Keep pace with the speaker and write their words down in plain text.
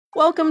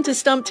Welcome to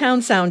Stumptown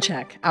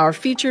Soundcheck, our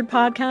featured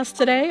podcast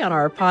today on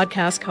our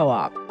podcast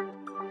co-op.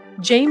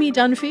 Jamie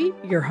Dunphy,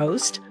 your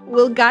host,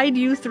 will guide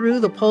you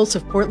through the pulse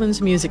of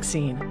Portland's music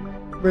scene,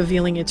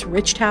 revealing its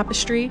rich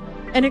tapestry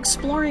and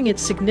exploring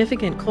its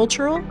significant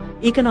cultural,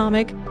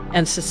 economic,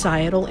 and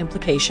societal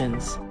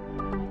implications.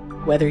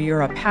 Whether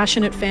you're a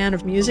passionate fan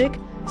of music,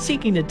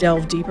 seeking to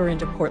delve deeper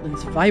into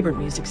Portland's vibrant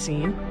music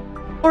scene,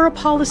 or a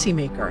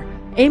policymaker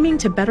aiming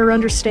to better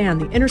understand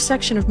the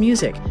intersection of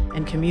music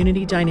and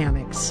community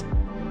dynamics,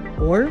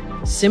 or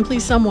simply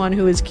someone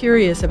who is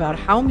curious about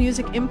how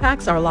music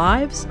impacts our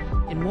lives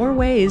in more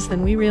ways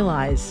than we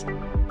realize,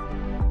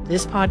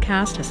 this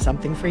podcast has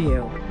something for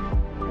you.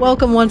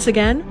 Welcome once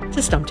again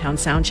to Stumptown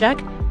Soundcheck,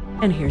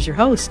 and here's your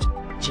host,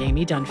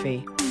 Jamie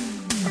Dunphy.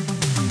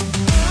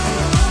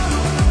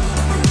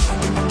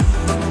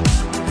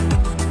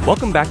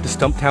 Welcome back to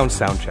Stumptown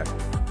Soundcheck,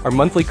 our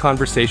monthly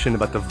conversation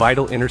about the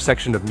vital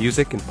intersection of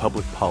music and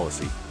public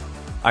policy.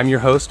 I'm your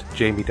host,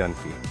 Jamie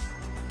Dunphy.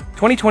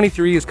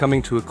 2023 is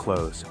coming to a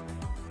close,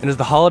 and as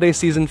the holiday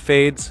season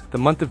fades, the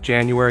month of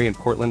January in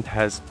Portland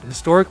has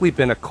historically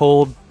been a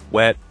cold,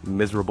 wet,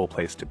 miserable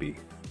place to be.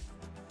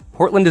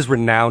 Portland is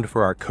renowned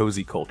for our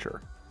cozy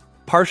culture,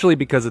 partially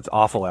because it's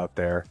awful out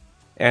there,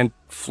 and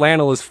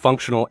flannel is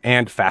functional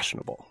and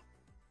fashionable.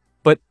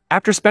 But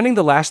after spending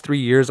the last 3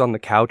 years on the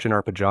couch in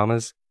our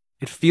pajamas,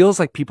 it feels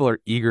like people are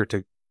eager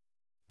to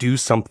do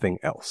something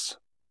else.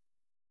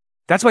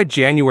 That's why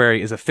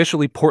January is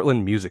officially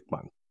Portland Music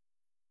Month.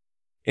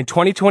 In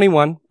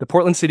 2021, the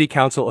Portland City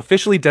Council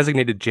officially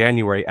designated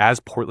January as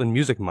Portland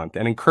Music Month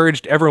and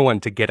encouraged everyone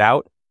to get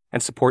out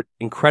and support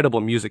incredible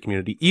music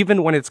community,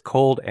 even when it's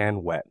cold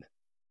and wet.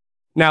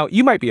 Now,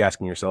 you might be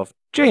asking yourself,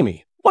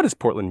 Jamie, what is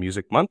Portland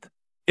Music Month?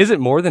 Is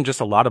it more than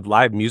just a lot of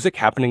live music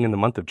happening in the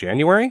month of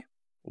January?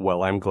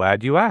 Well, I'm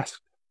glad you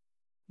asked.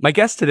 My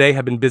guests today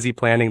have been busy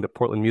planning the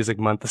Portland Music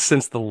Month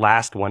since the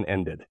last one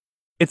ended.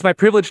 It's my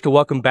privilege to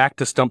welcome back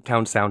to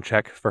Stumptown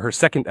Soundcheck for her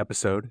second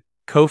episode,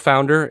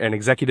 co-founder and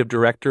executive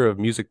director of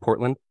Music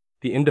Portland,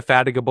 the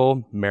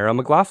indefatigable Meara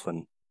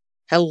McLaughlin.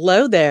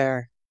 Hello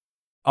there.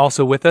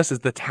 Also with us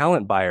is the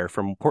talent buyer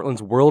from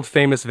Portland's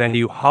world-famous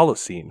venue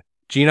Holocene,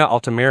 Gina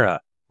Altamura,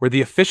 where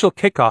the official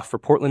kickoff for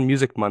Portland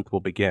Music Month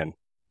will begin.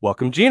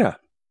 Welcome, Gina.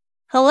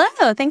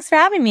 Hello. Thanks for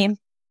having me.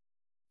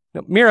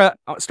 Now, Meara,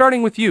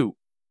 starting with you,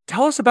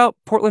 tell us about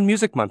Portland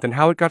Music Month and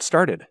how it got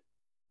started.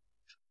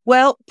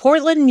 Well,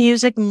 Portland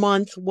Music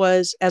Month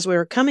was as we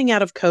were coming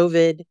out of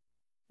COVID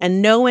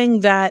and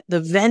knowing that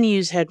the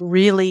venues had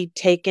really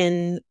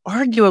taken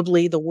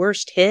arguably the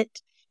worst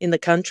hit in the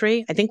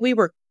country. I think we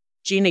were,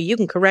 Gina, you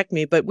can correct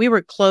me, but we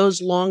were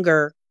closed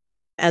longer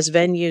as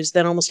venues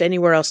than almost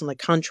anywhere else in the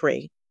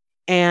country.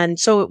 And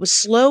so it was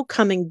slow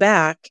coming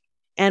back.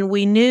 And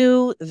we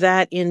knew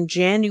that in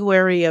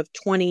January of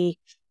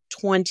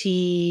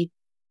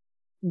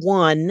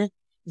 2021,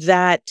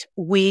 that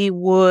we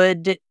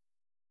would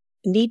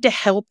need to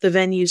help the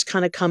venues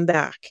kind of come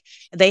back.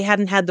 They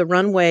hadn't had the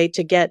runway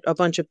to get a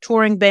bunch of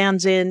touring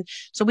bands in.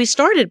 So we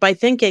started by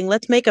thinking,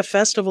 let's make a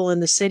festival in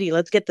the city.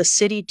 Let's get the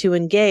city to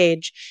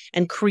engage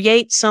and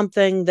create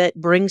something that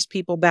brings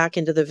people back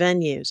into the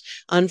venues.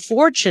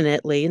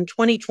 Unfortunately, in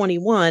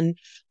 2021,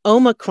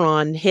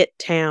 Omicron hit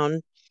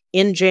town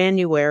in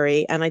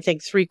January, and I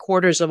think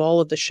 3/4 of all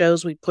of the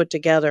shows we put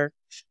together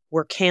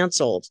were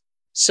canceled.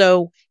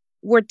 So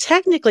we're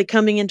technically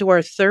coming into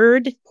our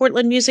third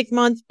Portland Music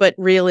Month, but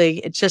really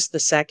it's just the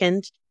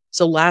second.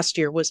 So last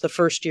year was the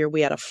first year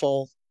we had a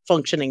full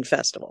functioning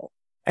festival.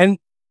 And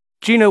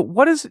Gina,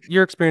 what is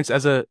your experience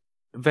as a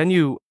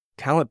venue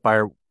talent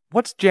buyer?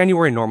 What's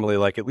January normally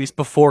like, at least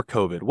before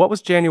COVID? What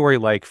was January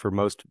like for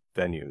most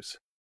venues?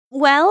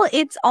 Well,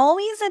 it's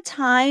always a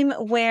time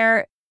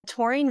where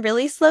touring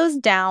really slows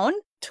down.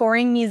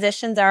 Touring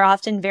musicians are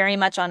often very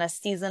much on a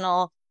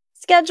seasonal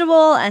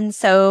schedule. And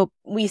so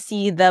we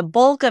see the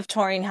bulk of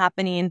touring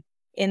happening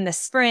in the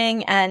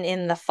spring and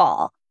in the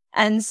fall.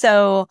 And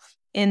so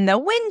in the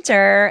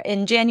winter,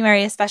 in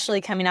January,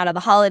 especially coming out of the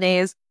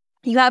holidays,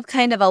 you have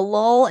kind of a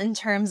lull in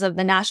terms of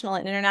the national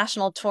and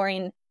international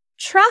touring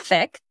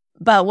traffic.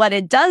 But what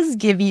it does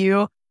give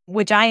you,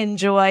 which I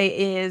enjoy,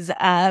 is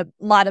a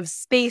lot of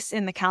space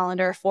in the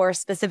calendar for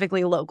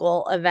specifically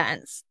local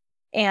events.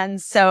 And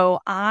so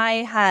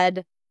I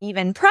had,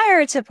 even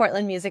prior to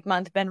Portland Music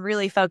Month, been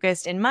really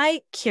focused in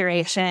my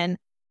curation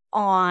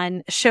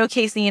on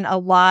showcasing a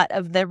lot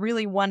of the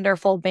really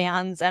wonderful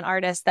bands and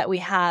artists that we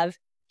have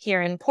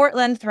here in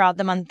Portland throughout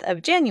the month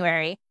of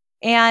January.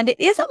 And it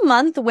is a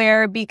month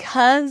where,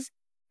 because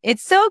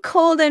it's so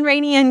cold and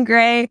rainy and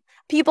gray,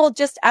 people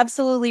just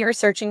absolutely are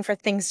searching for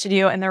things to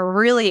do, and they're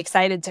really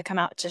excited to come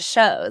out to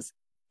shows.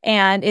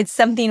 And it's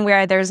something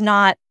where there's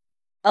not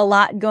a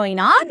lot going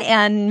on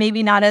and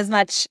maybe not as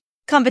much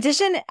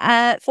competition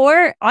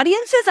for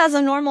audiences as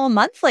a normal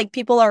month. Like,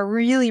 people are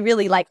really,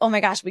 really like, oh my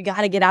gosh, we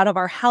got to get out of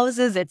our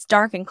houses. It's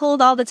dark and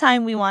cold all the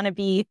time. We want to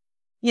be,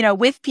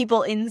 with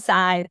people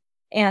inside.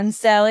 And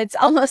so it's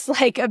almost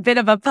like a bit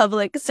of a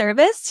public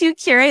service to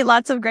curate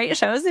lots of great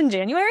shows in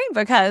January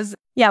because,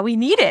 yeah, we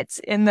need it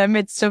in the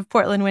midst of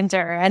Portland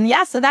winter. And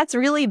yeah, so that's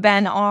really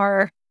been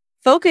our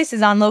focus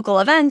is on local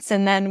events.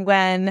 And then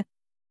when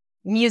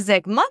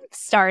Music Month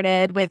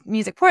started with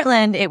Music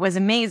Portland, it was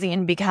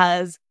amazing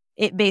because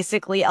it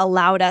basically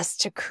allowed us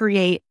to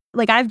create,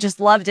 like I've just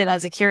loved it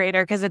as a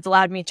curator because it's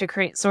allowed me to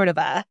create sort of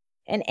an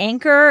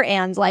anchor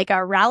and like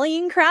a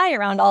rallying cry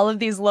around all of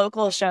these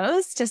local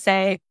shows to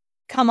say,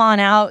 come on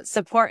out,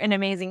 support an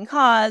amazing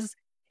cause,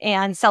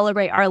 and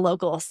celebrate our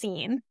local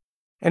scene.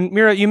 And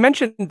Meara, you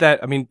mentioned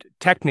that, I mean,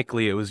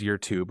 technically it was year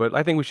 2, but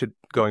I think we should,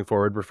 going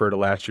forward, refer to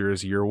last year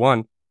as year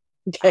 1.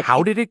 Okay.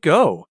 How did it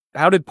go?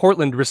 How did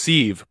Portland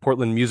receive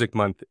Portland Music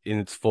Month in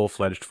its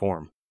full-fledged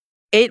form?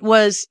 It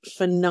was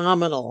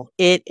phenomenal.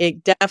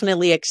 It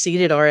definitely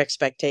exceeded our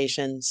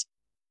expectations.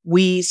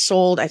 We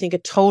sold, I think, a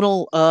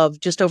total of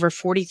just over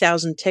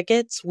 40,000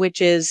 tickets, which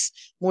is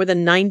more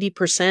than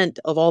 90%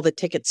 of all the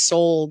tickets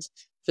sold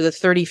for the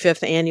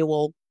 35th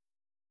annual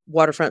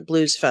Waterfront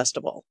Blues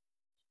Festival.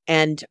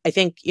 And I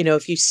think, you know,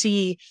 if you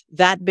see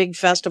that big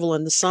festival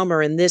in the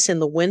summer and this in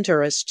the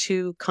winter as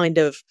two kind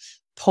of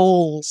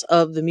poles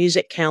of the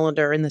music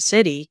calendar in the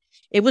city,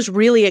 it was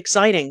really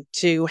exciting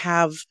to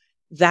have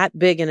that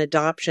big an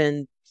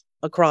adoption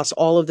across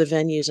all of the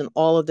venues and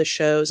all of the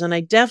shows. And I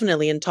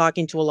definitely, in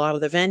talking to a lot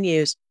of the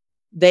venues,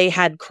 they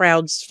had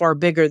crowds far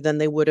bigger than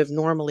they would have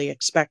normally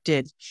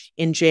expected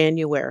in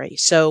January.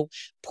 So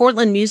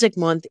Portland Music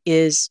Month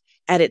is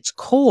at its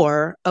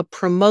core a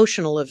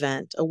promotional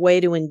event, a way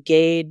to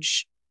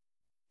engage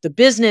the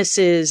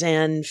businesses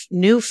and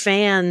new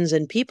fans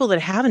and people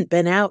that haven't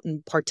been out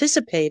and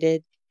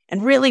participated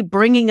and really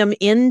bringing them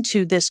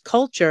into this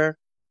culture,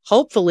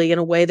 hopefully in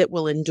a way that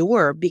will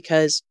endure,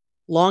 because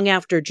long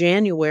after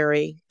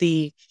January,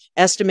 the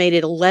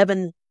estimated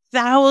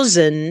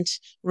 11,000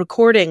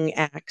 recording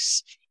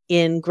acts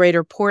in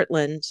Greater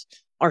Portland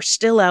are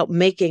still out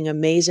making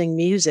amazing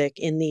music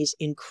in these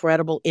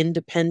incredible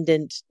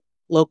independent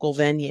local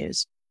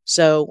venues.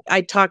 So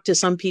I talked to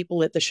some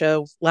people at the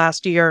show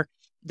last year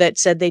that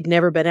said they'd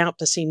never been out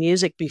to see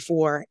music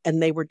before,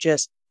 and they were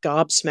just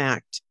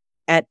gobsmacked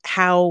at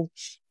how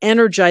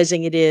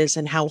energizing it is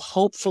and how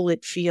hopeful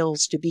it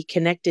feels to be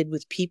connected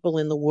with people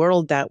in the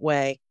world that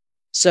way.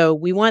 So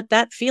we want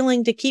that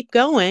feeling to keep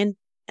going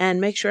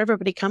and make sure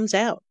everybody comes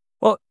out.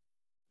 Well,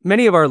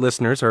 many of our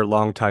listeners are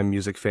longtime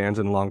music fans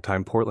and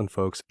longtime Portland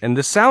folks, and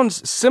this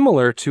sounds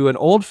similar to an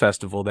old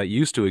festival that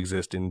used to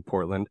exist in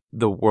Portland,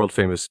 the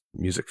world-famous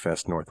Music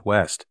Fest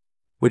Northwest,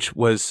 which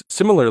was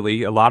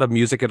similarly a lot of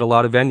music at a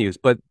lot of venues.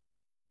 But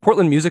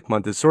Portland Music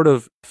Month is sort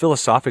of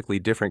philosophically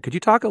different. Could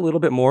you talk a little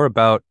bit more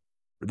about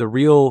the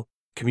real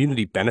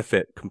community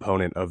benefit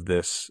component of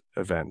this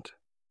event?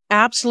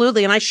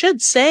 Absolutely. And I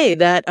should say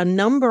that a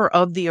number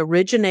of the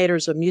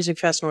originators of Music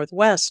Fest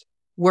Northwest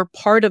were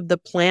part of the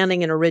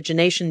planning and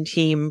origination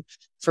team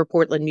for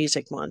Portland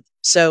Music Month.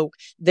 So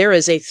there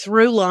is a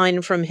through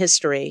line from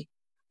history.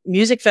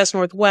 Music Fest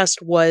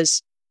Northwest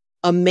was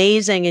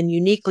amazing and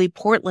uniquely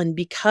Portland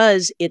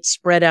because it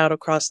spread out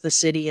across the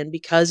city and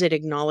because it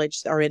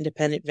acknowledged our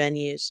independent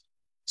venues.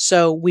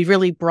 So we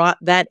really brought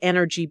that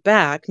energy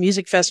back.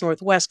 Music Fest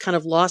Northwest kind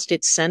of lost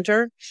its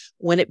center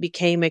when it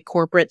became a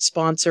corporate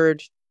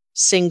sponsored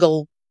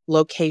single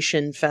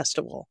location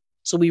festival.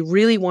 So we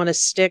really want to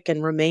stick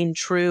and remain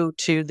true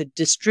to the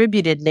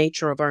distributed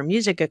nature of our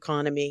music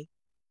economy.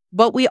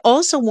 But we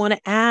also want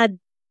to add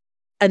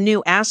a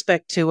new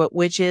aspect to it,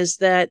 which is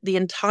that the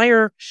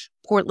entire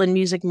Portland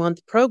Music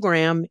Month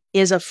program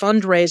is a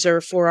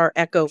fundraiser for our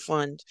Echo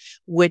Fund,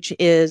 which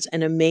is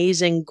an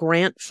amazing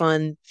grant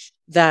fund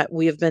that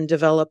we have been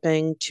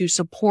developing to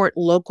support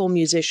local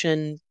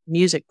musician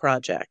music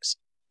projects.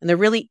 And there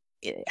really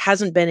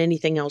hasn't been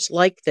anything else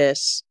like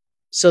this,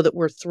 so that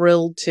we're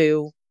thrilled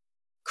to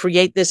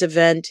create this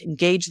event,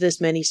 engage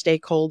this many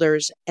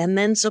stakeholders, and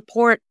then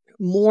support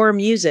more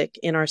music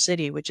in our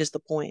city, which is the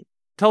point.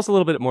 Tell us a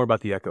little bit more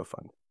about the Echo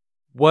Fund.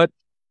 What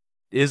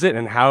is it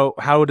and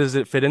how does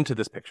it fit into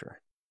this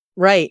picture?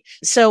 Right.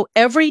 So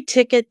every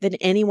ticket that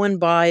anyone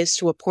buys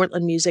to a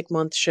Portland Music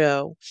Month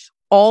show,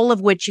 all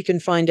of which you can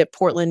find at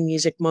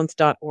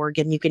portlandmusicmonth.org,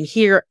 and you can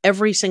hear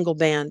every single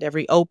band,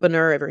 every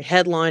opener, every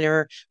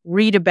headliner,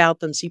 read about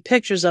them, see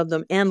pictures of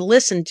them, and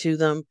listen to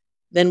them.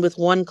 Then with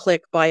one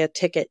click, buy a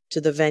ticket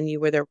to the venue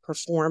where they're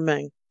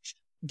performing.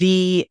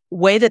 The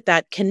way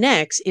that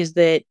connects is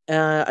that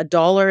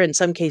 $1, in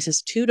some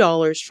cases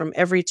 $2 from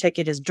every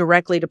ticket is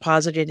directly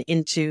deposited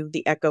into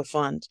the Echo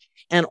Fund.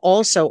 And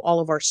also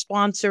all of our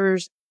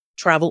sponsors,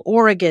 Travel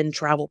Oregon,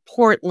 Travel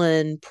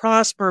Portland,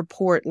 Prosper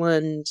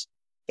Portland,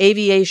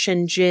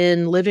 Aviation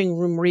Gin, Living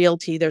Room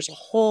Realty. There's a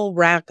whole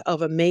rack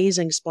of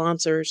amazing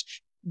sponsors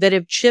that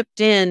have chipped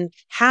in.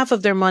 Half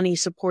of their money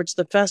supports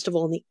the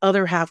festival and the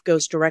other half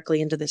goes directly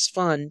into this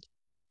fund.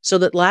 So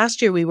that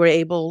last year we were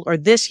able, or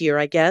this year,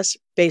 I guess,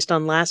 based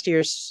on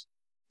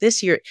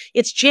this year,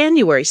 it's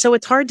January, so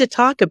it's hard to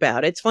talk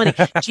about. It's funny.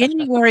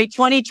 January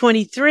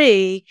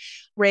 2023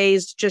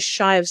 raised just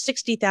shy of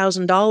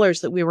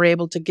 $60,000 that we were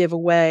able to give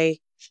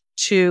away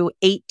to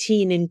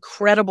 18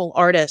 incredible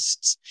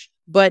artists.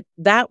 But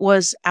that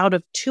was out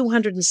of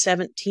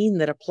 217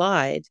 that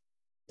applied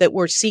that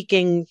were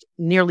seeking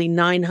nearly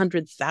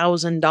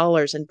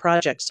 $900,000 in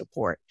project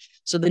support.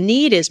 So the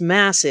need is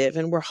massive,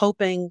 and we're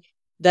hoping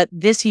that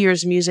this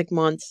year's Music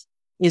Month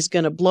is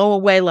going to blow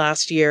away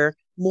last year.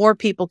 More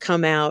people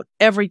come out.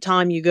 Every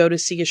time you go to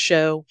see a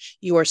show,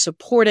 you are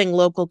supporting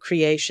local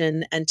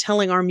creation and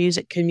telling our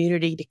music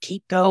community to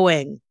keep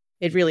going.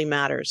 It really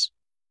matters.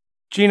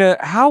 Gina,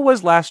 how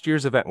was last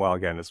year's event? Well,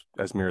 again,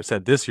 as Meara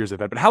said, this year's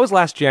event, but how was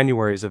last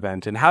January's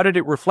event, and how did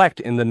it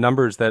reflect in the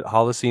numbers that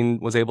Holocene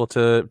was able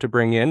to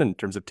bring in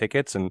terms of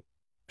tickets and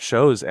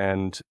shows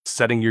and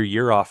setting your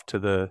year off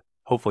to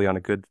hopefully on a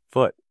good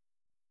foot?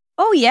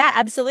 Oh, yeah,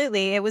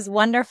 absolutely. It was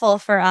wonderful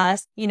for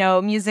us.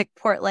 Music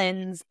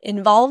Portland's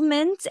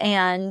involvement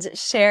and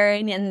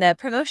sharing in the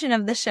promotion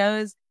of the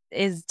shows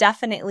is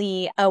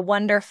definitely a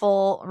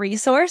wonderful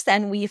resource.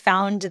 And we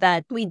found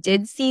that we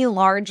did see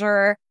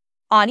larger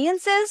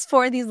audiences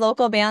for these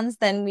local bands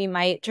than we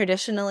might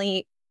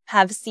traditionally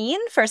have seen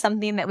for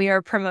something that we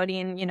are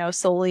promoting,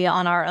 solely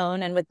on our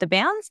own and with the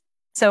bands.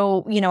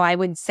 So, I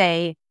would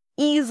say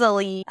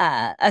easily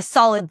a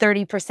solid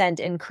 30%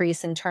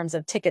 increase in terms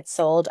of tickets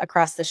sold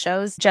across the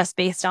shows, just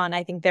based on,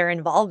 I think, their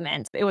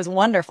involvement. It was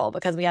wonderful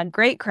because we had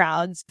great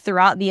crowds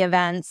throughout the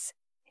events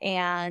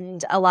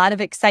and a lot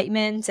of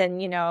excitement. And,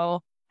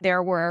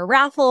 there were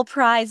raffle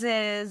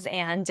prizes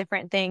and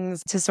different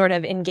things to sort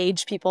of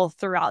engage people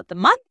throughout the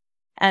month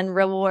and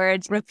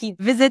reward repeat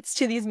visits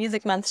to these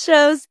Music Month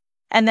shows.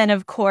 And then,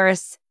 of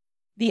course,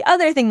 the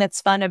other thing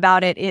that's fun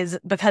about it is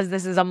because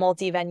this is a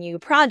multi-venue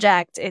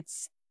project,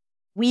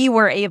 we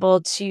were able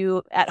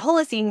to, at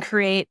Holocene,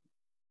 create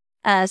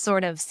a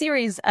sort of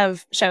series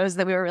of shows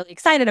that we were really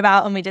excited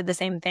about, and we did the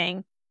same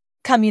thing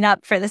coming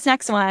up for this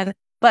next one.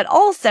 But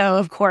also,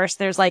 of course,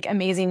 there's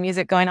amazing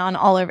music going on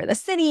all over the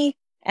city,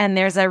 and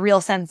there's a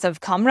real sense of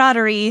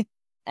camaraderie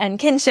and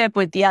kinship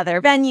with the other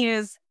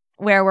venues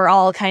where we're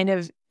all kind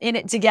of in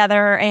it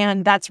together,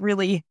 and that's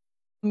really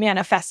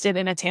manifested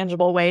in a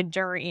tangible way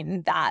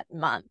during that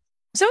month.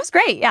 So it was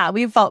great. Yeah,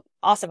 we felt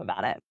awesome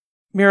about it.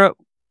 Meara,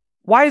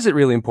 why is it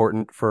really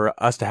important for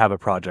us to have a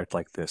project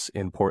like this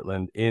in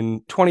Portland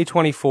in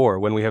 2024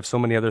 when we have so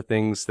many other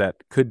things that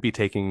could be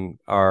taking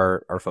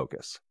our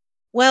focus?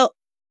 Well,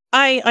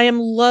 I am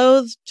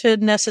loath to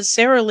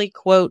necessarily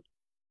quote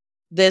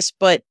this,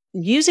 but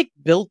music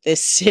built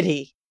this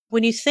city.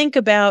 When you think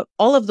about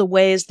all of the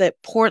ways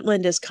that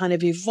Portland has kind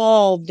of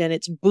evolved and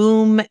its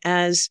boom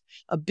as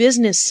a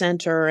business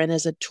center and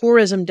as a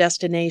tourism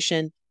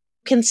destination,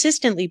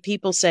 consistently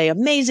people say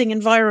amazing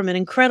environment,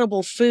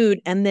 incredible food,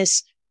 and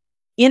this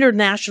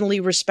internationally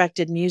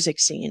respected music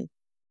scene.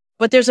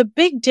 But there's a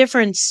big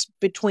difference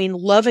between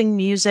loving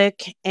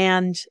music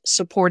and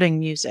supporting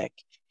music.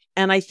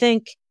 And I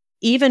think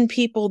even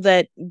people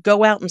that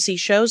go out and see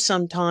shows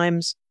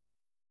sometimes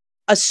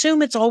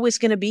assume it's always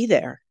going to be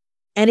there.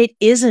 And it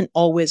isn't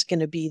always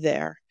going to be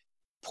there.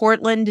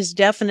 Portland has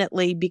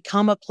definitely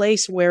become a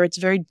place where it's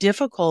very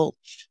difficult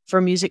for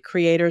music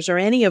creators or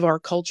any of our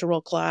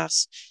cultural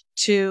class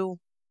to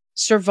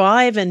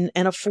survive and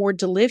afford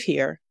to live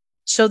here.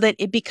 So that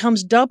it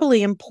becomes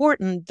doubly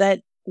important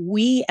that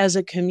we as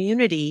a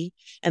community,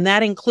 and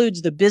that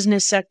includes the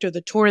business sector,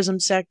 the tourism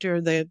sector,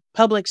 the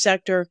public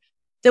sector,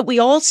 that we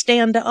all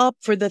stand up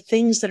for the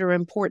things that are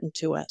important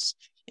to us.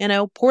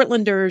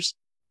 Portlanders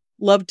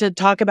love to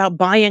talk about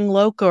buying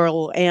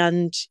local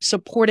and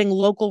supporting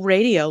local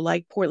radio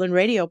like Portland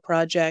Radio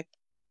Project.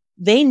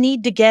 They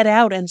need to get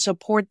out and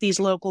support these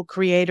local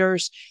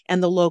creators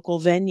and the local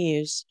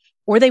venues,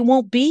 or they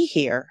won't be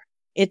here.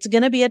 It's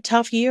going to be a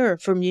tough year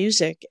for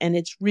music, and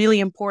it's really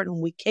important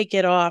we kick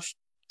it off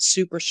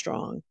super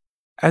strong.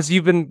 As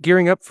you've been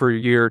gearing up for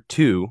year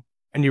 2,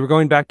 and you were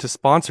going back to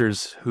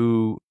sponsors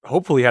who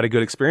hopefully had a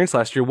good experience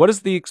last year, what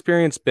has the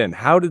experience been?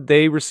 How did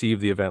they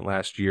receive the event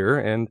last year,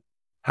 and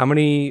how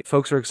many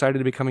folks are excited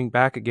to be coming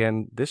back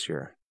again this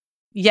year?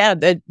 Yeah,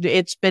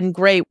 it's been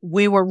great.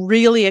 We were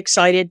really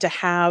excited to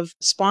have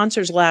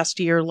sponsors last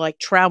year like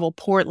Travel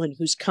Portland,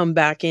 who's come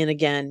back in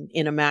again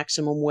in a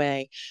maximum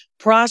way.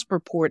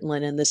 Prosper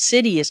Portland and the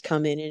city has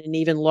come in an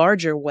even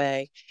larger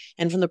way.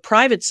 And from the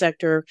private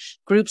sector,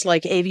 groups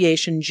like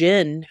Aviation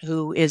Gin,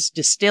 who is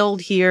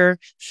distilled here,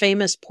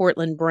 famous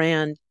Portland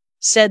brand,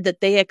 said that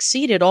they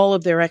exceeded all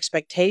of their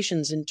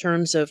expectations in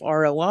terms of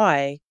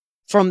ROI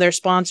from their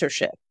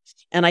sponsorship.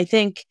 And I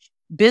think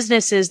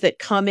businesses that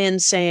come in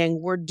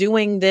saying we're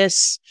doing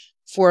this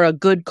for a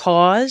good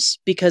cause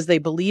because they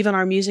believe in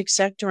our music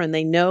sector and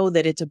they know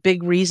that it's a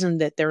big reason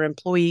that their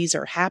employees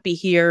are happy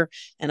here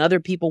and other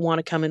people want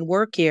to come and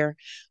work here.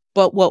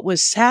 But what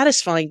was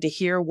satisfying to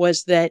hear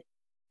was that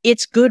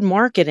it's good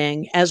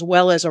marketing as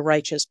well as a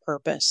righteous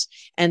purpose.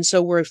 And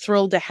so we're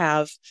thrilled to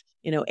have,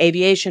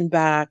 Aviation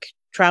back,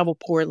 Travel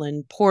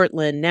Portland,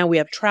 now we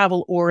have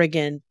Travel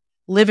Oregon,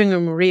 Living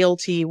Room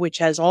Realty, which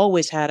has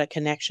always had a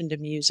connection to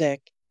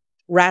music,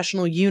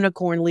 Rational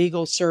Unicorn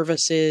Legal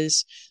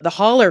Services, the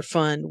Holler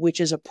Fund,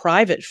 which is a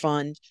private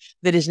fund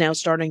that is now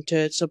starting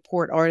to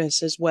support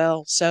artists as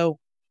well. So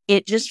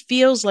it just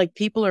feels like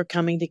people are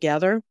coming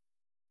together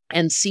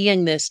and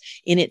seeing this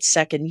in its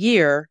second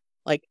year,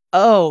 like,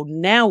 oh,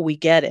 now we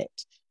get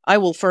it. I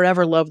will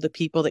forever love the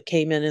people that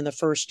came in the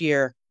first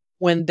year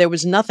when there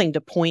was nothing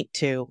to point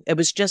to. It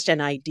was just an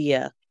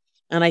idea.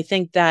 And I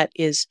think that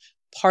is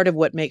part of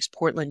what makes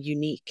Portland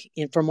unique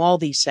from all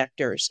these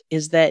sectors,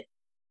 is that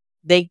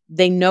they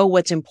know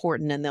what's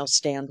important and they'll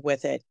stand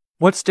with it.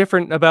 What's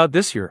different about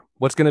this year?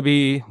 What's going to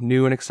be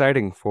new and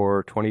exciting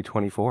for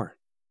 2024?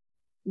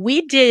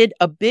 We did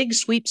a big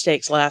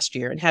sweepstakes last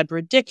year and had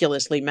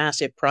ridiculously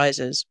massive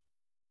prizes.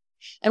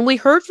 And we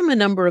heard from a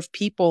number of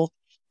people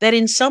that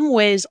in some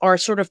ways our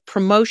sort of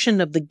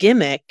promotion of the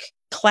gimmick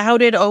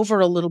clouded over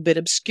a little bit,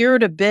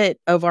 obscured a bit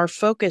of our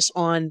focus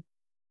on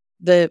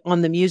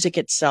the music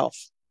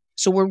itself.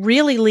 So we're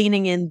really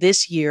leaning in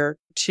this year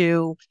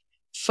to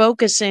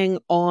focusing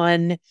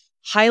on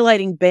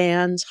highlighting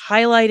bands,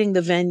 highlighting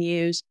the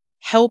venues,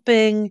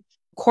 helping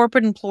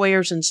corporate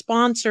employers and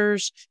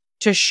sponsors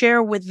to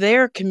share with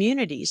their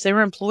communities,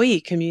 their employee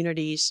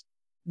communities,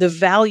 the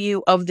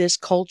value of this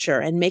culture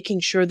and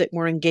making sure that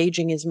we're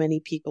engaging as many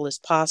people as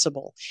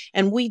possible.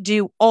 And we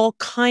do all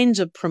kinds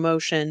of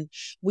promotion.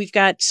 We've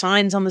got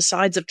signs on the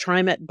sides of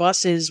TriMet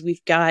buses.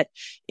 We've got,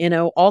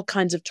 all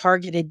kinds of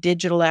targeted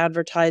digital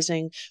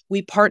advertising.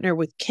 We partner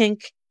with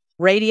Kink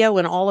Radio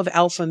and all of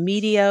Alpha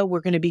Media.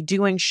 We're going to be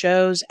doing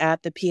shows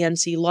at the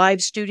PNC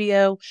Live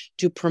Studio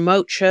to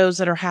promote shows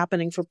that are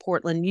happening for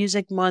Portland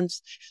Music Month.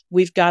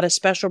 We've got a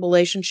special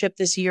relationship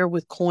this year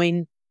with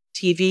Coin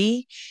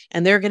TV,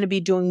 and they're going to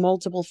be doing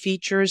multiple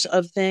features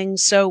of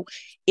things. So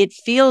it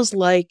feels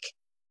like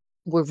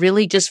we're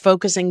really just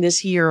focusing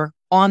this year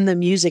on the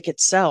music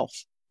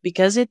itself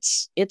because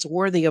it's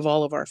worthy of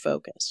all of our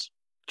focus.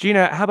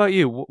 Gina, how about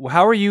you?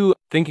 How are you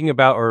thinking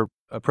about or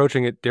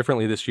approaching it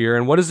differently this year,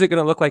 and what is it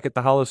going to look like at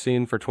the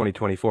Holocene for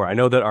 2024? I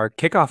know that our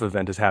kickoff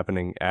event is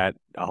happening at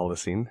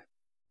Holocene.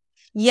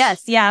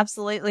 Yes, yeah,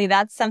 absolutely.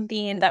 That's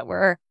something that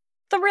we're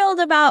thrilled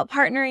about,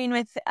 partnering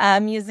with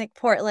Music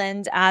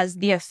Portland as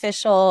the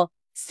official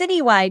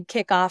citywide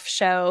kickoff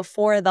show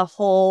for the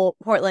whole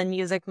Portland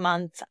Music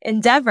Month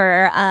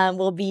endeavor.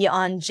 Will be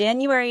on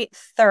January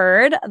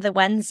 3rd, the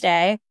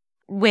Wednesday,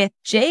 with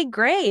Jay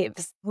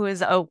Graves, who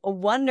is a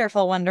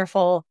wonderful,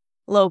 wonderful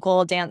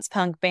local dance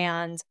punk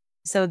band.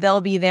 So they'll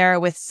be there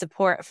with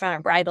support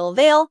from Bridal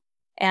Veil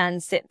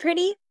and Sit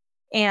Pretty.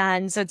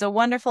 And so it's a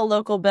wonderful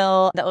local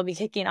bill that will be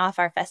kicking off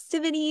our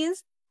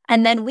festivities.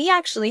 And then we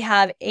actually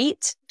have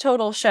 8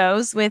 total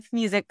shows with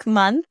Music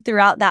Month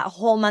throughout that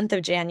whole month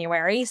of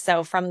January.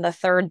 So from the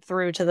 3rd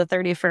through to the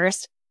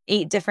 31st,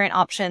 8 different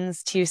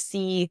options to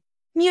see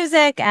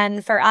music.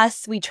 And for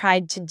us, we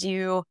tried to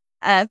do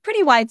a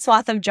pretty wide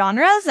swath of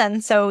genres.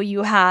 And so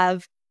you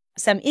have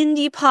some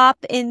indie pop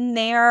in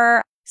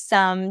there,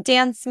 some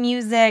dance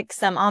music,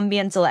 some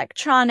ambient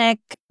electronic,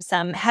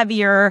 some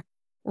heavier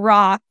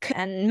rock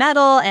and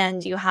metal.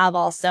 And you have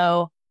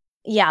also,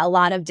 a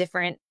lot of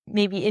different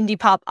maybe indie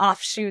pop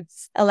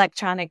offshoots,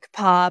 electronic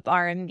pop,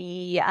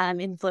 R&B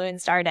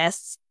influenced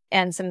artists,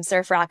 and some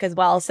surf rock as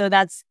well. So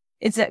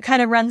it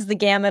kind of runs the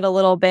gamut a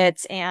little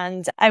bit.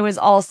 And I was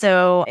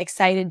also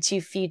excited to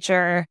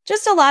feature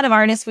just a lot of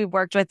artists we've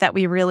worked with that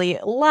we really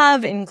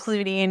love,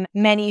 including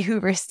many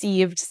who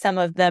received some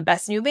of the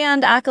Best New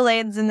Band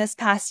accolades in this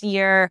past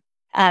year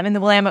in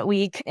the Willamette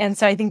Week. And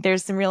so I think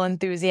there's some real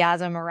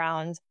enthusiasm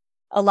around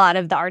a lot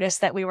of the artists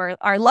that we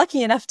are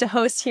lucky enough to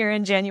host here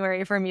in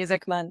January for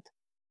Music Month.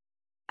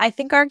 I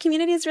think our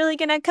community is really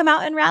going to come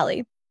out and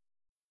rally.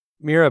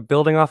 Meara,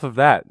 building off of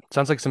that,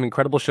 sounds like some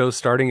incredible shows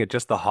starting at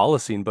just the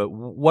Holocene, but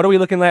what are we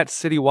looking at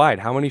citywide?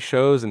 How many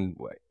shows, and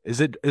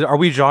are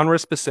we genre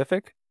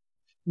specific?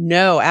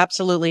 No,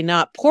 absolutely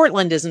not.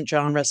 Portland isn't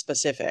genre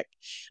specific.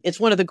 It's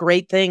one of the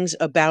great things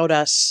about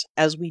us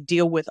as we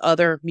deal with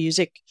other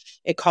music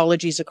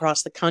ecologies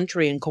across the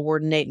country and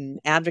coordinate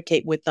and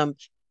advocate with them.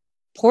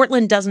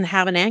 Portland doesn't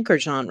have an anchor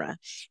genre.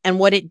 And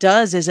what it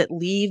does is it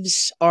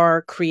leaves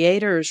our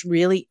creators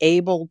really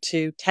able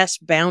to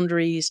test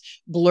boundaries,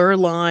 blur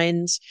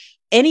lines.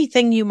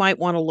 Anything you might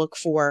want to look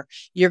for,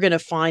 you're going to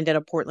find at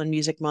a Portland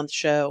Music Month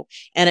show.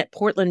 And at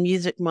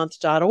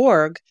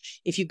portlandmusicmonth.org,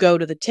 if you go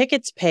to the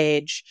tickets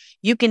page,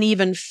 you can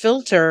even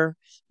filter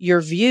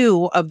your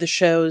view of the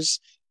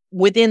shows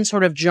within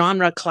sort of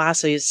genre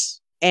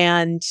classes.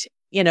 And,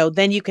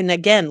 then you can,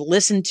 again,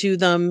 listen to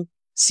them,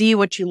 see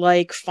what you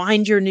like,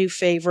 find your new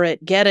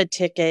favorite, get a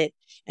ticket,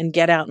 and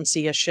get out and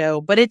see a show.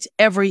 But it's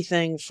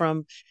everything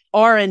from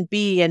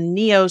R&B and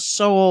neo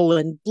soul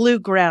and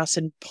bluegrass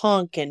and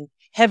punk and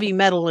heavy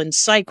metal and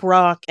psych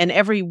rock and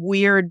every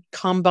weird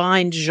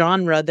combined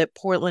genre that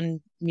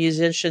Portland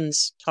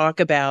musicians talk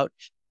about.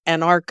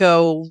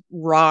 Anarcho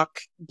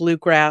rock,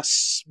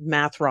 bluegrass,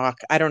 math rock.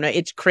 I don't know.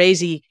 It's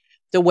crazy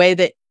the way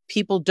that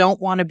people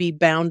don't want to be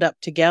bound up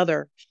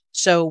together.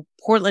 So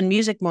Portland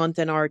Music Month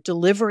and our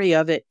delivery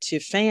of it to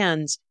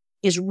fans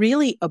is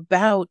really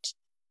about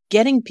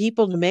getting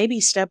people to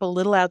maybe step a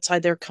little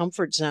outside their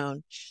comfort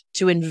zone,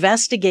 to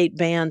investigate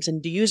bands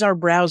and to use our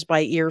browse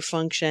by ear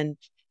function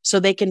so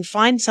they can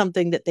find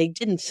something that they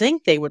didn't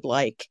think they would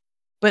like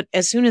But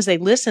as soon as they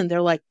listen,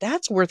 they're like,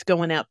 that's worth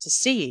going out to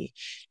see.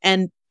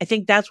 And I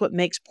think that's what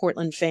makes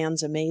Portland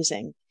fans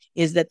amazing,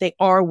 is that they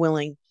are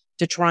willing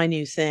to try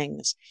new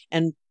things.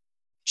 And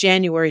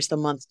January is the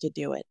month to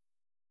do it.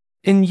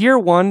 In year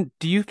one,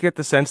 do you get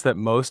the sense that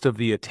most of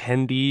the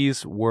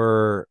attendees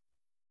were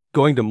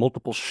going to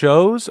multiple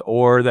shows,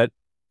 or that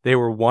they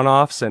were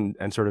one-offs and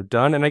sort of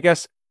done? And I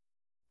guess,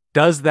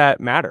 does that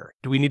matter?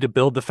 Do we need to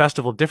build the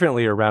festival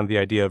differently around the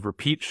idea of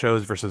repeat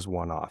shows versus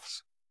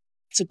one-offs?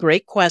 It's a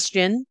great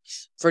question.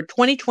 For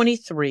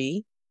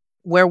 2023,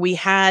 where we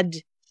had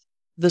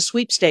the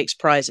sweepstakes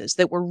prizes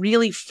that were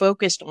really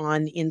focused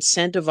on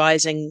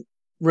incentivizing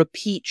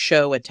repeat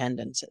show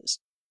attendances,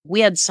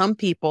 we had some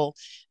people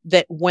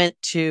that went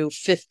to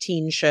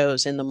 15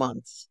 shows in the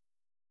month.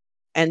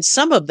 And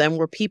some of them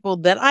were people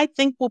that I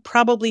think will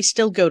probably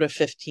still go to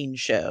 15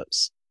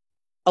 shows.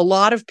 A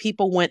lot of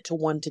people went to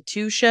 1 to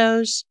 2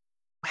 shows.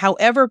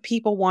 However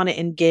people want to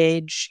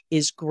engage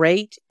is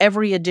great.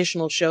 Every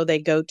additional show they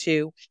go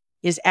to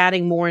is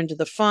adding more into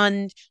the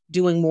fund,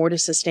 doing more to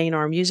sustain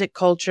our music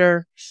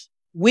culture.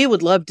 We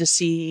would love to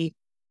see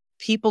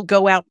people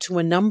go out to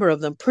a number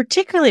of them,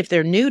 particularly if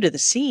they're new to the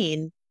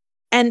scene,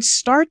 and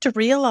start to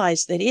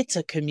realize that it's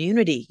a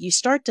community. You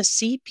start to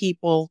see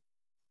people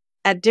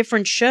at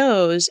different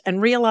shows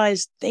and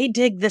realize they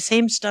dig the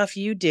same stuff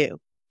you do.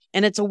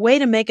 And it's a way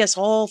to make us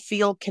all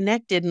feel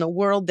connected in a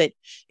world that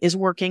is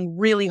working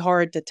really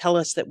hard to tell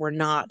us that we're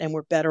not, and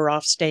we're better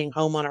off staying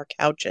home on our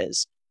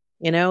couches.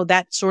 You know,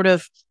 that sort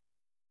of,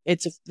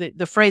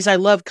 the phrase I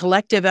love,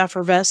 collective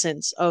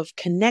effervescence of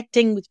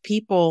connecting with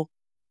people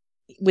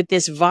with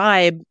this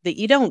vibe that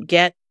you don't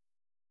get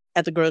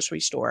at the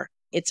grocery store.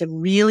 It's a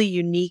really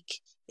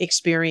unique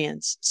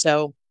experience.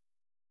 So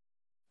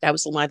that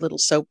was my little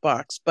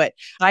soapbox. But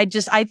I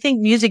think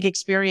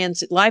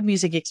live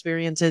music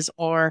experiences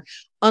are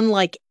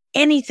unlike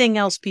anything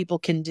else people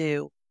can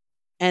do.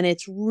 And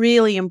it's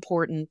really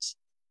important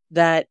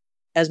that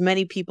as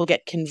many people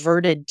get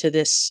converted to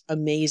this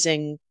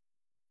amazing,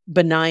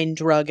 benign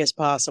drug as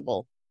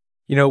possible.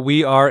 You know,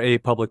 we are a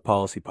public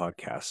policy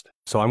podcast,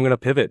 so I'm going to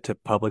pivot to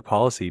public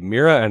policy.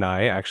 Meara and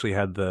I actually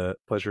had the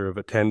pleasure of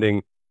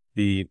attending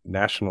the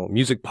National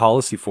Music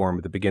Policy Forum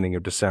at the beginning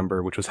of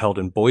December, which was held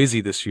in Boise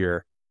this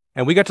year.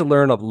 And we got to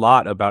learn a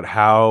lot about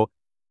how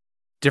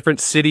different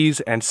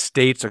cities and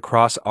states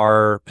across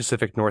our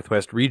Pacific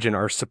Northwest region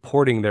are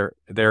supporting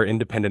their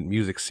independent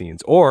music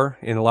scenes, or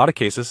in a lot of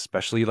cases,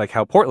 especially like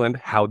how Portland,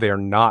 how they are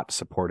not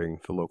supporting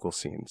the local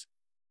scenes.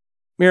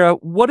 Meara,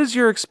 what is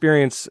your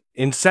experience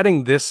in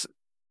setting this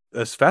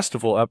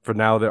festival up for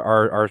now,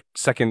 our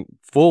second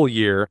full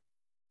year?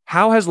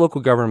 How has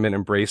local government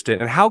embraced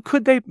it, and how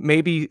could they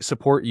maybe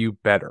support you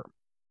better?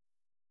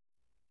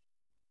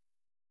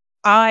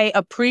 I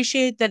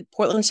appreciate that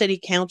Portland City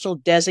Council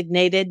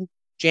designated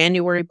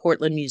January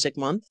Portland Music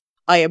Month.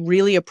 I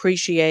really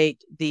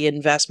appreciate the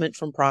investment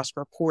from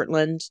Prosper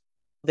Portland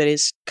that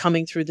is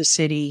coming through the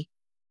city.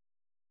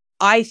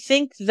 I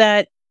think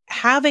that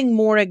having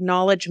more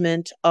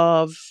acknowledgement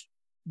of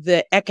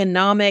the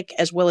economic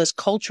as well as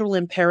cultural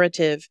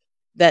imperative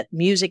that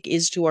music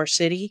is to our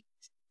city,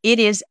 it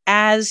is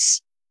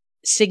as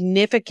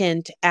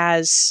significant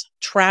as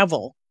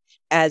travel,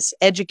 as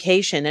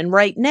education. And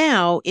right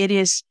now, it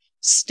is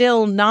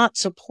still not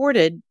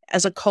supported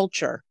as a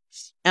culture.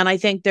 And I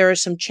think there are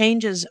some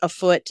changes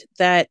afoot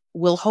that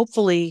will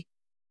hopefully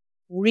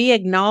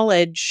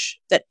re-acknowledge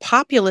that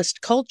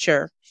populist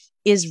culture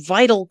is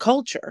vital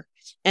culture.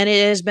 And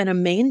it has been a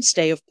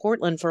mainstay of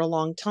Portland for a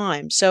long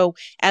time. So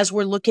as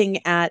we're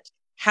looking at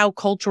how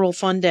cultural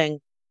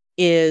funding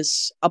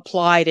is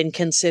applied and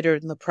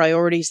considered and the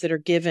priorities that are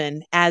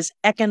given, as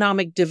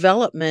economic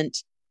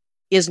development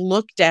is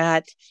looked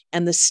at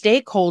and the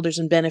stakeholders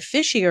and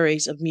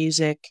beneficiaries of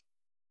music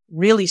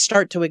really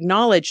start to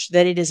acknowledge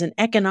that it is an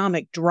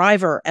economic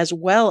driver as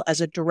well as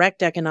a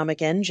direct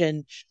economic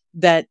engine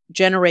that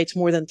generates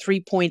more than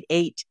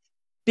 $3.8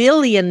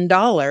 billion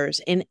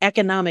in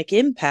economic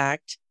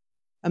impact.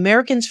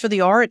 Americans for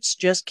the Arts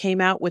just came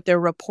out with their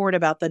report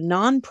about the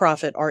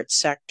nonprofit arts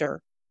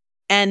sector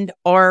and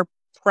are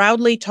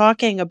proudly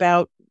talking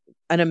about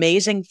an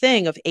amazing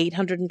thing of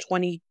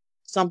 820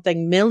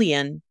 something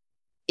million.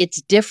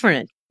 It's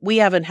different. We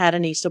haven't had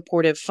any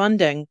supportive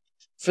funding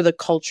for the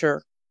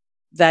culture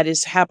that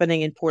is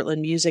happening in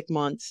Portland Music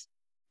Month.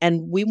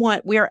 And we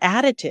are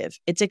additive.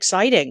 It's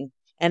exciting.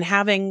 And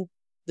having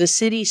the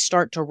city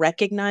start to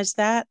recognize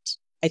that,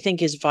 I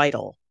think, is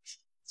vital.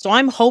 So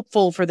I'm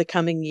hopeful for the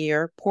coming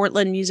year.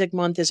 Portland Music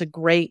Month is a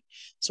great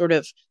sort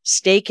of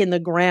stake in the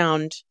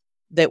ground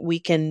that we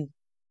can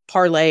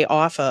parlay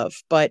off of,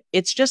 but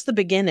it's just the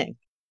beginning.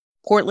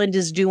 Portland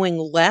is doing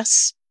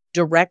less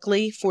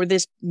directly for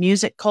this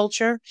music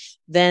culture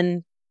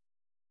than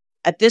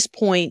at this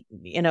point,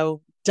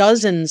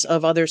 dozens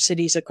of other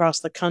cities across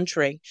the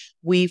country.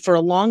 We, for a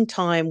long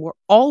time, were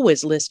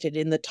always listed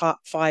in the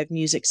top 5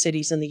 music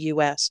cities in the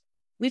U.S.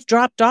 We've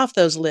dropped off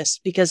those lists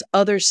because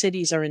other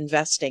cities are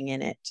investing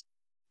in it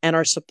and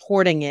are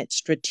supporting it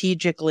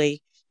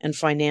strategically and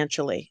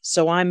financially.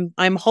 So I'm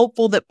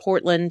hopeful that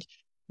Portland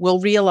will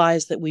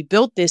realize that we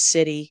built this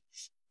city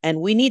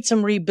and we need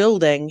some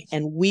rebuilding,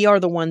 and we are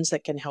the ones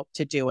that can help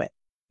to do it.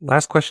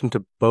 Last question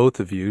to both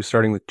of you,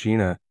 starting with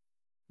Gina.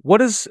 What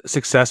does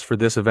success for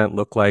this event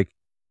look like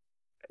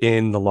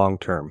in the long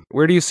term?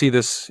 Where do you see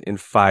this in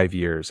 5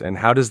 years, and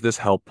how does this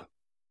help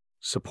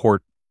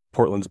support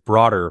Portland's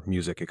broader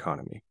music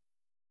economy?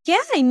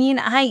 Yeah, I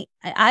mean,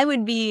 I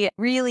would be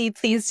really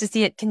pleased to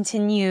see it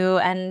continue.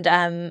 And,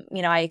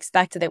 I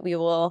expect that we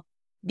will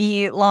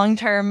be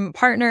long-term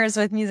partners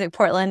with Music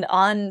Portland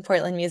on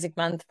Portland Music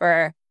Month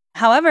for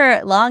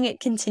however long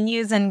it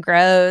continues and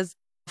grows.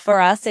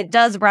 For us, it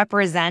does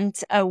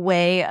represent a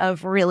way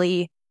of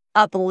really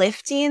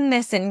uplifting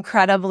this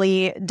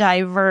incredibly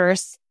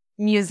diverse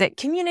music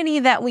community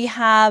that we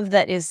have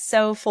that is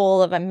so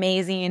full of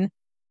amazing,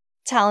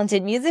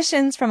 talented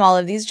musicians from all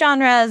of these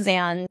genres.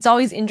 And it's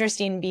always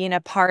interesting being a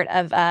part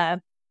of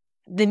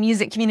the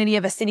music community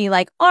of a city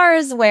like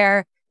ours,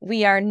 where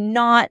we are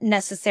not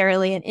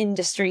necessarily an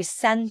industry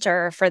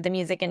center for the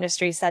music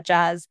industry,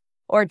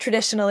 or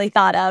traditionally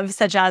thought of,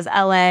 such as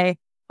LA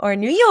or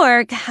New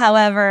York.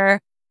 However,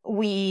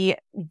 we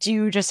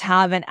do just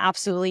have an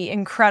absolutely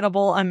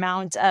incredible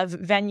amount of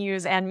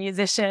venues and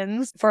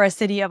musicians for a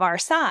city of our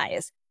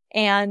size.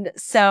 And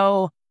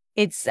so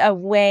it's a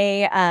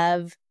way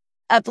of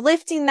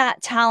uplifting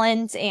that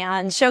talent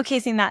and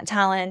showcasing that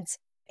talent.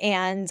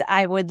 And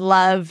I would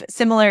love,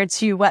 similar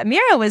to what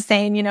Meara was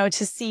saying,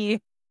 to see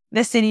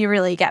the city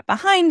really get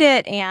behind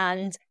it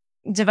and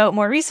devote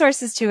more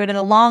resources to it in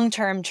the long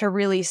term to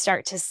really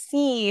start to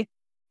see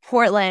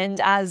Portland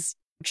as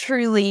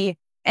truly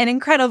an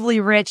incredibly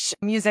rich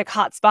music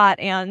hotspot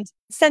and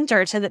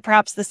center to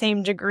perhaps the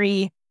same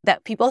degree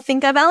that people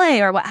think of LA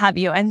or what have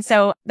you. And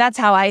so that's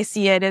how I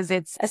see it, is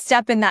it's a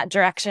step in that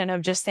direction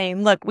of just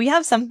saying, look, we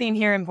have something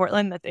here in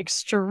Portland that's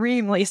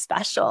extremely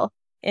special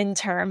in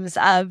terms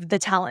of the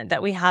talent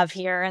that we have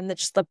here and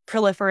just the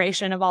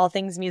proliferation of all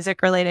things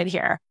music related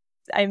here.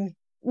 I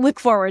look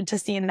forward to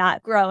seeing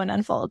that grow and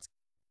unfold.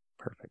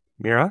 Perfect.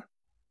 Meara?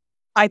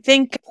 I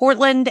think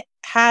Portland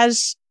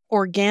has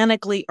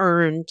organically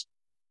earned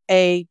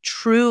a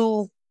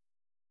true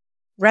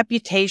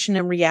reputation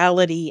and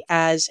reality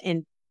as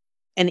an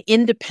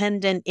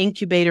independent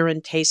incubator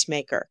and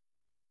tastemaker.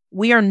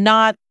 We are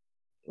not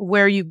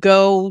where you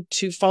go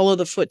to follow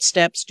the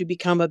footsteps to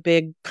become a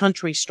big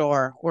country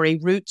star or a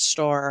roots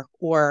star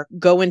or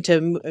go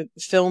into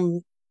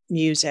film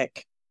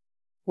music.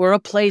 We're a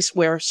place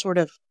where sort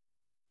of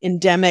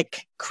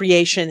endemic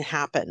creation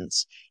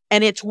happens.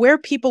 And it's where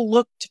people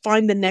look to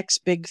find the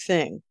next big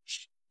thing.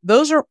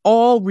 Those are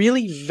all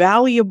really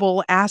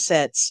valuable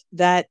assets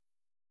that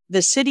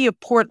the city of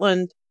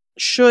Portland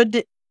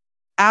should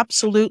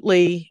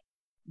absolutely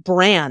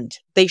brand.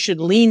 They should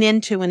lean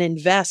into and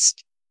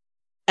invest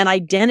an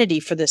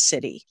identity for the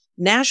city.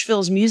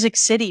 Nashville's Music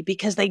City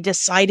because they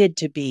decided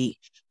to be.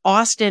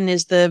 Austin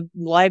is the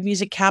live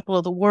music capital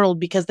of the world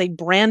because they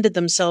branded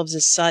themselves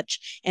as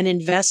such and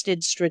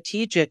invested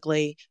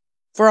strategically.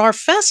 For our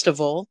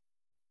festival,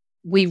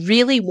 we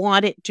really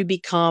want it to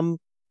become,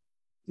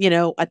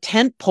 a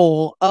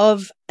tentpole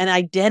of an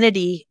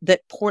identity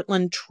that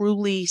Portland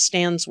truly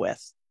stands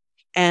with.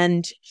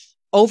 And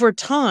over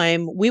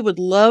time, we would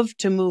love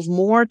to move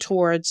more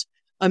towards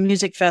a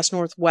Music Fest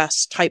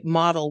Northwest type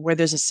model where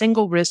there's a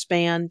single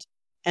wristband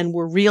and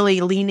we're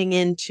really leaning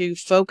into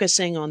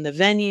focusing on the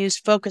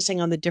venues, focusing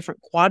on the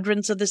different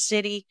quadrants of the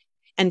city,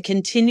 and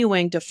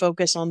continuing to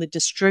focus on the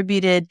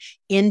distributed,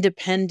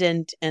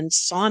 independent, and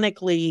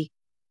sonically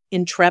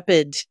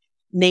intrepid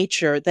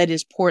nature that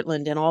is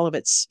Portland in all of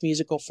its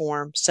musical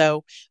form.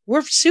 So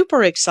we're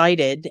super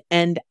excited,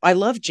 and I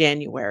love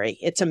January.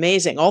 It's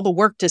amazing. All the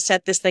work to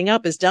set this thing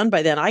up is done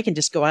by then. I can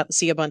just go out and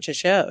see a bunch of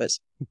shows.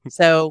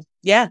 So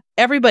yeah,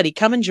 everybody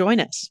come and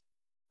join us.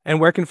 And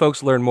where can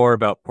folks learn more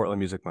about Portland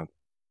Music Month?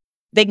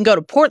 They can go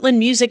to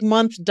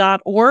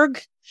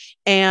portlandmusicmonth.org,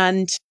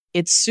 and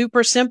it's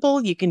super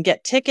simple. You can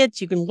get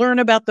tickets. You can learn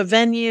about the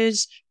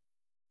venues.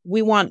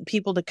 We want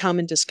people to come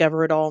and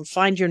discover it all and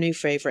find your new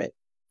favorite.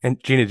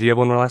 And Gina, do you have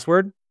one more last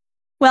word?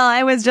 Well,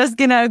 I was just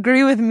going to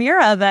agree with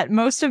Meara that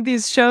most of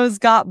these shows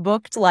got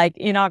booked like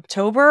in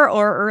October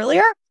or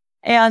earlier.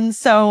 And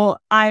so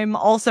I'm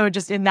also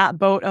just in that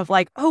boat of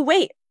like, oh,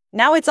 wait,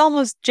 now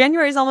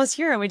January's almost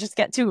here and we just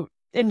get to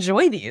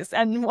enjoy these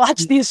and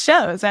watch these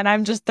shows. And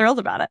I'm just thrilled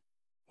about it.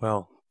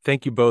 Well,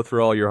 thank you both for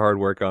all your hard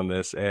work on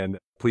this. And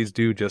please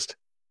do just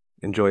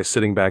enjoy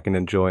sitting back and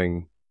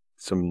enjoying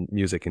some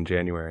music in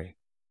January.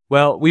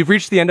 Well, we've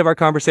reached the end of our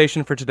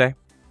conversation for today.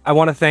 I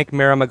want to thank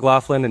Meara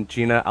McLaughlin and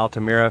Gina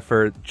Altamura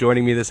for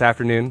joining me this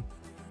afternoon.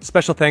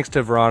 Special thanks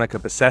to Veronica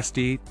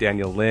Bessesti,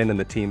 Daniel Lynn, and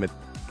the team at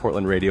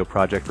Portland Radio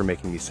Project for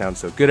making me sound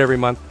so good every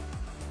month.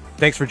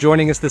 Thanks for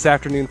joining us this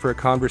afternoon for a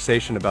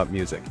conversation about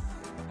music.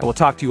 And we'll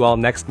talk to you all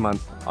next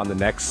month on the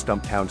next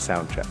Stumptown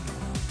Soundcheck.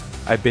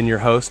 I've been your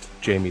host,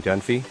 Jamie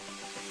Dunphy.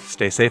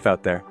 Stay safe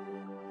out there.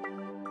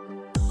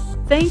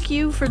 Thank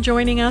you for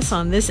joining us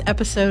on this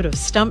episode of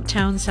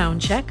Stumptown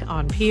Soundcheck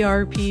on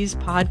PRP's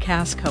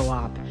Podcast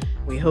Co-op.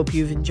 We hope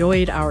you've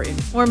enjoyed our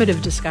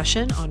informative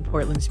discussion on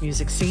Portland's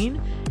music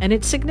scene and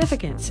its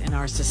significance in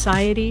our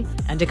society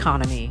and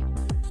economy.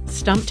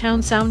 Stumptown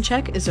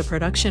Soundcheck is a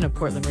production of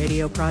Portland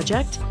Radio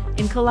Project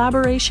in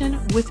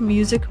collaboration with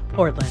Music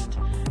Portland.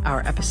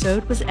 Our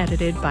episode was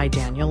edited by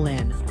Daniel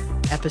Lynn.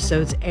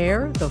 Episodes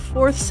air the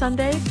fourth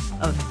Sunday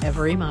of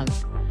every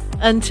month.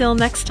 Until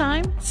next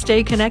time,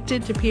 stay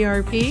connected to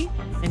PRP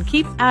and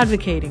keep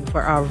advocating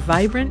for our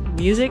vibrant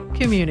music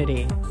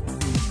community.